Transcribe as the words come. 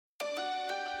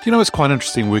You know, it's quite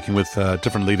interesting working with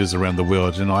different leaders around the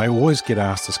world, and I always get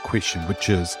asked this question, which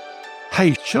is,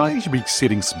 hey, should I actually be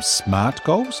setting some SMART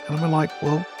goals? And I'm like,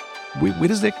 well, where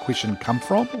does that question come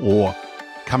from or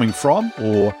coming from?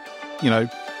 Or,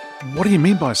 what do you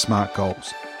mean by SMART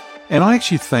goals? And I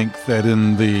actually think that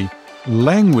in the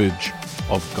language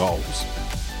of goals,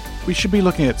 we should be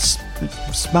looking at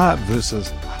SMART versus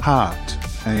heart.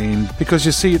 And because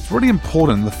you see, it's really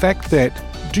important, the fact that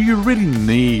do you really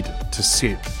need to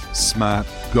set SMART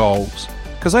goals?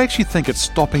 Because I actually think it's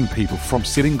stopping people from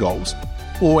setting goals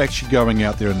or actually going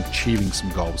out there and achieving some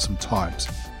goals sometimes.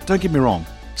 Don't get me wrong,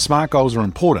 SMART goals are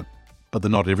important, but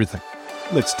they're not everything.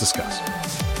 Let's discuss.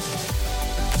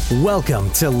 Welcome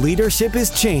to Leadership is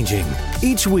Changing.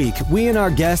 Each week, we and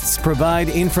our guests provide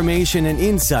information and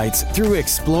insights through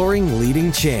exploring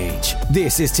leading change.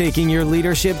 This is taking your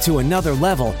leadership to another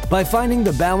level by finding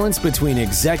the balance between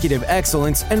executive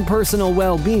excellence and personal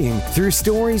well-being through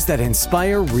stories that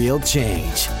inspire real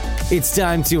change. It's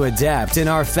time to adapt in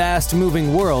our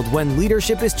fast-moving world when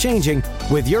leadership is changing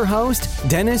with your host,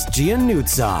 Denis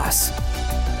Giannoutsas.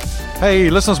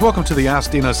 Hey listeners, welcome to the Ask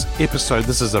Denis episode.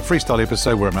 This is a freestyle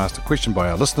episode where I'm asked a question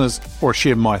by our listeners or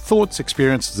share my thoughts,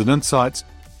 experiences and insights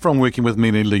from working with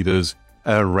many leaders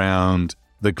around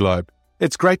the globe.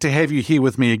 It's great to have you here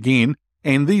with me again,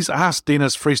 and these Ask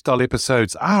Denis freestyle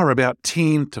episodes are about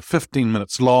 10 to 15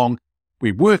 minutes long.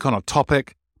 We work on a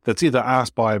topic that's either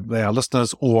asked by our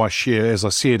listeners or I share, as I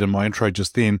said in my intro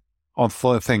just then, on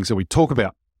things that we talk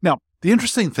about. Now, the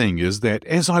interesting thing is that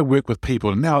as I work with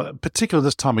people, and now particularly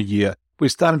this time of year, we're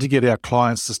starting to get our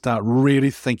clients to start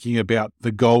really thinking about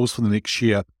the goals for the next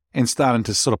year and starting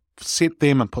to sort of set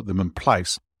them and put them in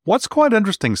place. What's quite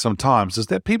interesting sometimes is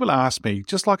that people ask me,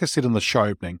 just like I said in the show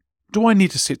opening, do I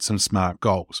need to set some SMART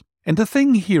goals? And the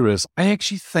thing here is, I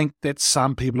actually think that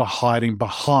some people are hiding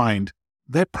behind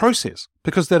that process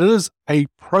because that is a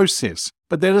process,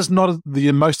 but that is not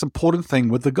the most important thing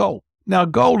with the goal. Now, a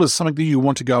goal is something that you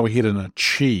want to go ahead and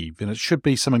achieve, and it should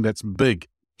be something that's big,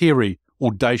 hairy,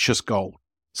 audacious goal,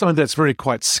 something that's very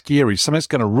quite scary, something that's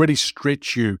going to really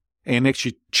stretch you and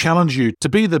actually challenge you to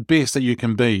be the best that you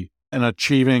can be in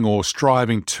achieving or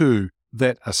striving to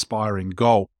that aspiring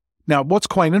goal. Now, what's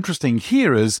quite interesting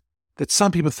here is that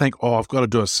some people think, oh, I've got to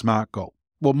do a SMART goal.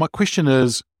 Well, my question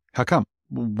is, how come?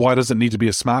 Why does it need to be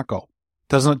a SMART goal?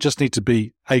 Doesn't it just need to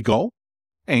be a goal?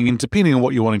 And depending on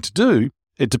what you're wanting to do,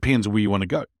 it depends where you want to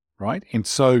go, right? And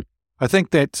so I think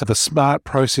that the SMART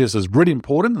process is really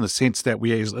important in the sense that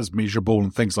we is measurable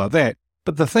and things like that.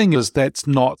 But the thing is, that's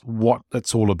not what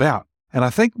it's all about. And I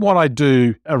think what I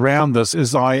do around this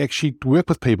is I actually work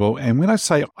with people. And when I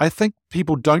say I think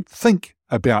people don't think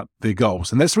about their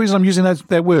goals, and that's the reason I'm using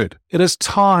that word. It is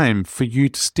time for you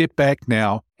to step back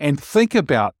now and think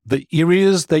about the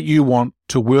areas that you want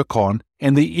to work on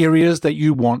and the areas that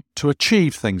you want to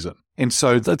achieve things in. And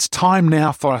so it's time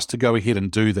now for us to go ahead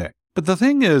and do that. But the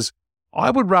thing is,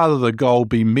 I would rather the goal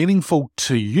be meaningful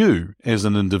to you as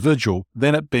an individual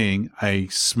than it being a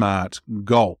SMART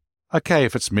goal. Okay,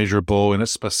 if it's measurable and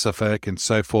it's specific and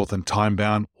so forth and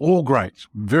time-bound, all great,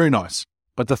 very nice.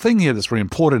 But the thing here that's very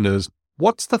important is,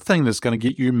 what's the thing that's going to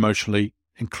get you emotionally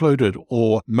included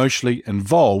or emotionally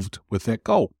involved with that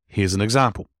goal? Here's an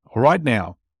example. Right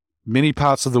now, many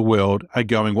parts of the world are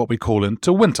going what we call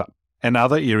into winter, and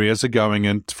other areas are going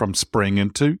in from spring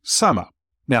into summer.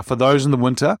 Now, for those in the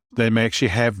winter, they may actually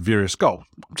have various goals.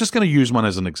 I'm just going to use one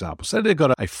as an example. So they've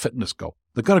got a fitness goal.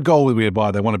 They've got a goal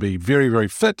whereby they want to be very, very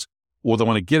fit, or they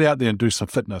want to get out there and do some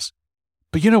fitness.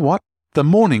 But you know what? The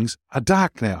mornings are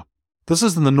dark now. This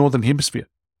is in the Northern Hemisphere.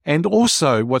 And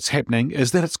also what's happening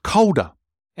is that it's colder,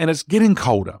 and it's getting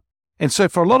colder. And so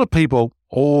for a lot of people,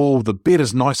 the bed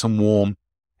is nice and warm,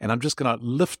 and I'm just going to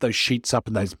lift those sheets up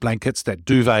in those blankets, that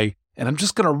duvet, and I'm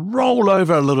just going to roll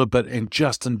over a little bit and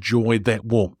just enjoy that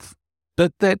warmth.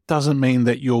 But that doesn't mean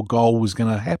that your goal is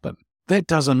going to happen. That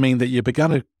doesn't mean that you're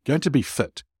going to be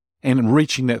fit and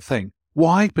reaching that thing.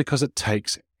 Why? Because it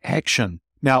takes action.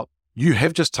 Now, you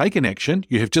have just taken action.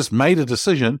 You have just made a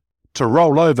decision to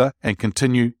roll over and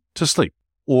continue to sleep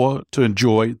or to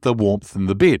enjoy the warmth in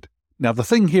the bed. Now, the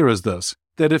thing here is this,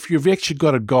 that if you've actually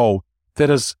got a goal that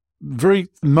is very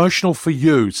emotional for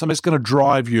you, something that's going to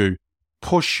drive you,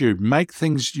 push you, make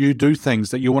things, you do things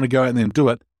that you want to go out there and do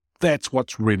it, that's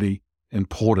what's really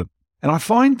important. And I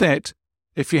find that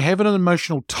if you have an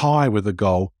emotional tie with a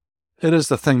goal, it is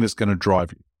the thing that's going to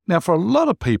drive you. Now, for a lot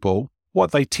of people,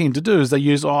 what they tend to do is they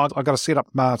use, I've got to set up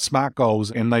SMART goals,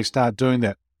 and they start doing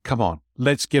that. Come on,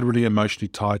 let's get really emotionally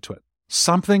tied to it.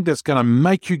 Something that's going to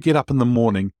make you get up in the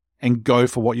morning and go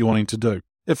for what you're wanting to do.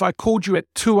 If I called you at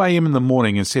 2 a.m. in the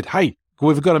morning and said, hey,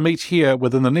 we've got to meet here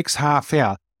within the next half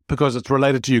hour, because it's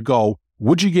related to your goal.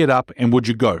 Would you get up and would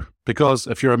you go? Because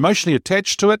if you're emotionally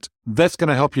attached to it, that's going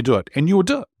to help you do it. And you will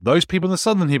do it. Those people in the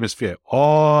Southern Hemisphere,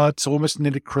 it's almost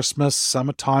nearly Christmas,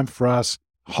 summertime for us,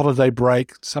 holiday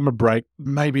break, summer break,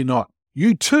 maybe not.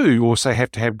 You too also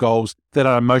have to have goals that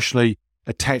are emotionally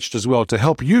attached as well to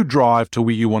help you drive to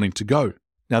where you're wanting to go.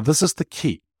 Now, this is the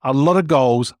key. A lot of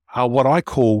goals are what I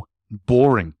call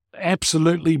boring,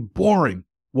 absolutely boring.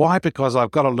 Why? Because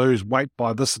I've got to lose weight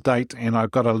by this date and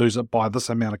I've got to lose it by this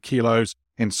amount of kilos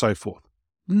and so forth.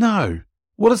 No.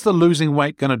 What is the losing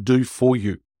weight going to do for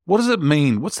you? What does it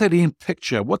mean? What's that end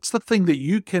picture? What's the thing that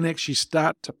you can actually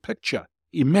start to picture?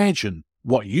 Imagine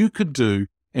what you could do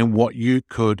and what you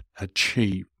could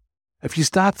achieve. If you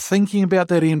start thinking about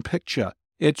that end picture,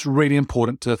 it's really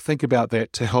important to think about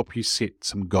that to help you set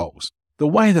some goals. The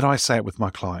way that I say it with my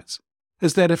clients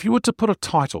is that if you were to put a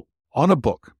title on a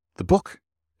book, the book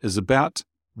is about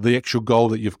the actual goal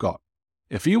that you've got.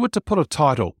 If you were to put a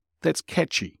title that's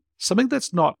catchy, something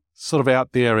that's not sort of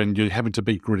out there and you're having to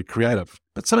be really creative,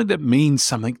 but something that means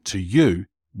something to you,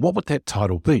 what would that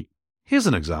title be? Here's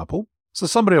an example. So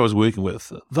somebody I was working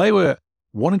with, they were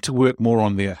wanting to work more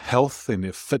on their health and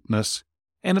their fitness.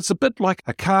 And it's a bit like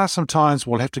a car sometimes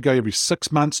will have to go every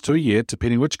 6 months to a year,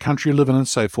 depending which country you live in and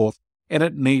so forth, and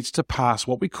it needs to pass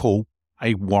what we call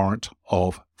a warrant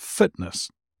of fitness.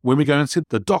 When we go and see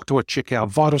the doctor will check our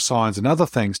vital signs and other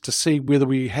things to see whether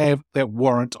we have that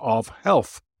warrant of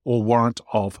health or warrant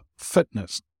of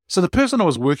fitness. So the person I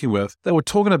was working with, they were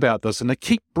talking about this and they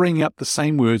keep bringing up the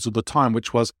same words all the time,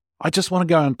 which was, I just want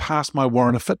to go and pass my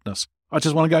warrant of fitness. I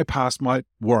just want to go past my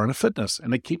warrant of fitness.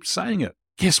 And they keep saying it.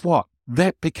 Guess what?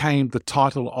 That became the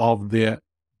title of their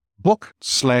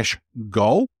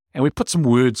book/goal. And we put some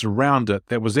words around it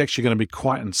that was actually going to be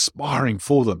quite inspiring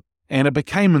for them. And it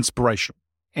became inspiration.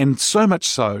 And so much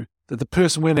so that the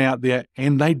person went out there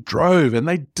and they drove and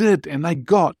they did and they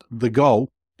got the goal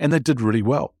and they did really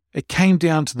well. It came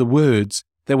down to the words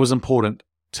that was important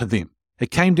to them.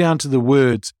 It came down to the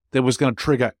words that was going to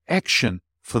trigger action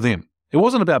for them. It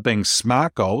wasn't about being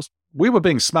smart goals. We were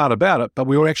being smart about it, but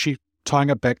we were actually tying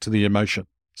it back to the emotion.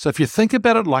 So if you think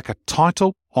about it like a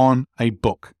title on a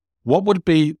book, what would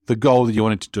be the goal that you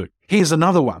wanted to do? Here's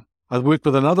another one. I worked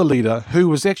with another leader who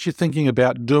was actually thinking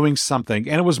about doing something,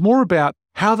 and it was more about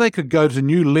how they could go to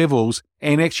new levels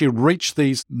and actually reach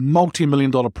these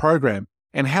multi-million-dollar program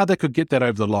and how they could get that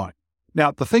over the line.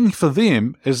 Now, the thing for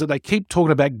them is that they keep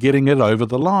talking about getting it over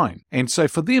the line. And so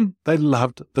for them, they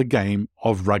loved the game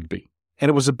of rugby. And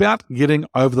it was about getting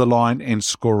over the line and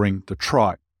scoring the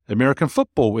try. American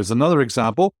football is another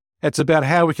example. It's about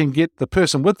how we can get the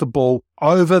person with the ball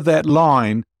over that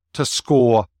line to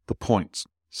score the points.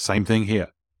 Same thing here.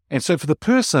 And so for the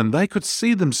person, they could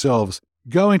see themselves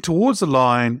going towards the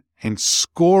line and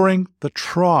scoring the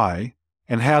try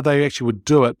and how they actually would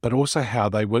do it, but also how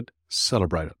they would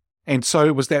celebrate it. And so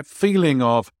it was that feeling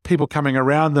of people coming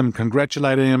around them,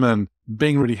 congratulating them and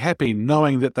being really happy,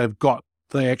 knowing that they've got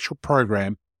the actual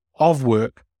program of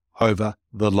work over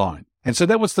the line. And so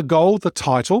that was the goal, the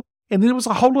title, and then there was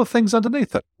a whole lot of things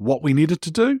underneath it. What we needed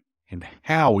to do and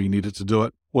how we needed to do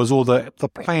it was all the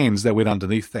plans that went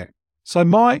underneath that. So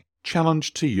my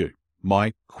challenge to you,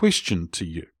 my question to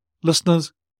you,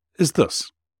 listeners, is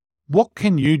this. What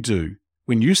can you do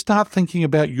when you start thinking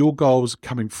about your goals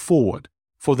coming forward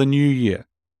for the new year?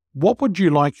 What would you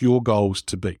like your goals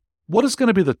to be? What is going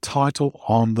to be the title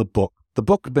on the book? The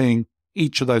book being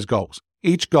each of those goals.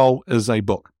 Each goal is a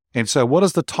book. And so what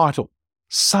is the title?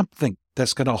 Something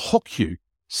that's going to hook you,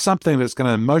 something that's going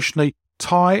to emotionally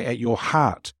tie at your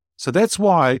heart. So that's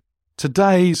why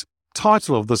today's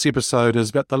title of this episode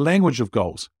is about the language of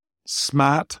goals.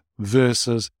 Smart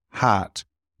versus heart.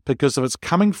 Because if it's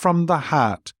coming from the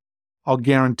heart, I'll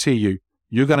guarantee you,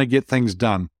 you're going to get things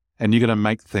done and you're going to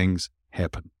make things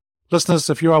happen. Listeners,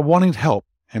 if you are wanting help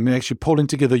and actually pulling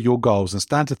together your goals and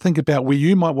starting to think about where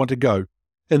you might want to go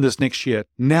in this next year,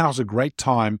 now's a great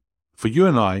time for you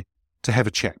and I to have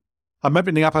a chat. I'm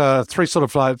opening up 3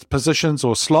 sort of positions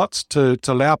or slots to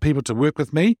allow people to work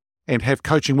with me and have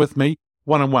coaching with me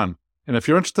one-on-one. And if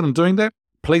you're interested in doing that,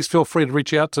 please feel free to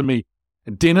reach out to me.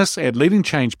 Denis at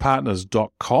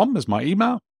leadingchangepartners.com is my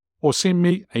email, or send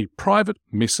me a private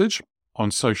message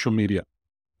on social media.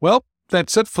 Well,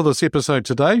 that's it for this episode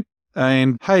today.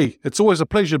 And hey, it's always a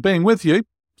pleasure being with you.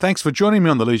 Thanks for joining me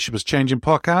on the Leadership is Changing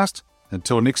podcast.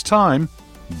 Until next time,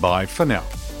 bye for now.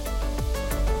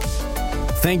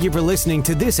 Thank you for listening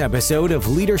to this episode of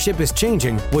Leadership is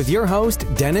Changing with your host,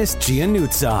 Denis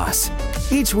Giannoutsas.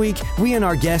 Each week, we and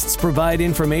our guests provide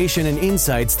information and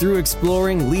insights through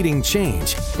exploring leading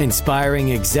change, inspiring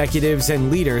executives and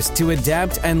leaders to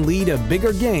adapt and lead a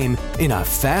bigger game in a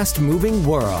fast-moving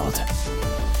world.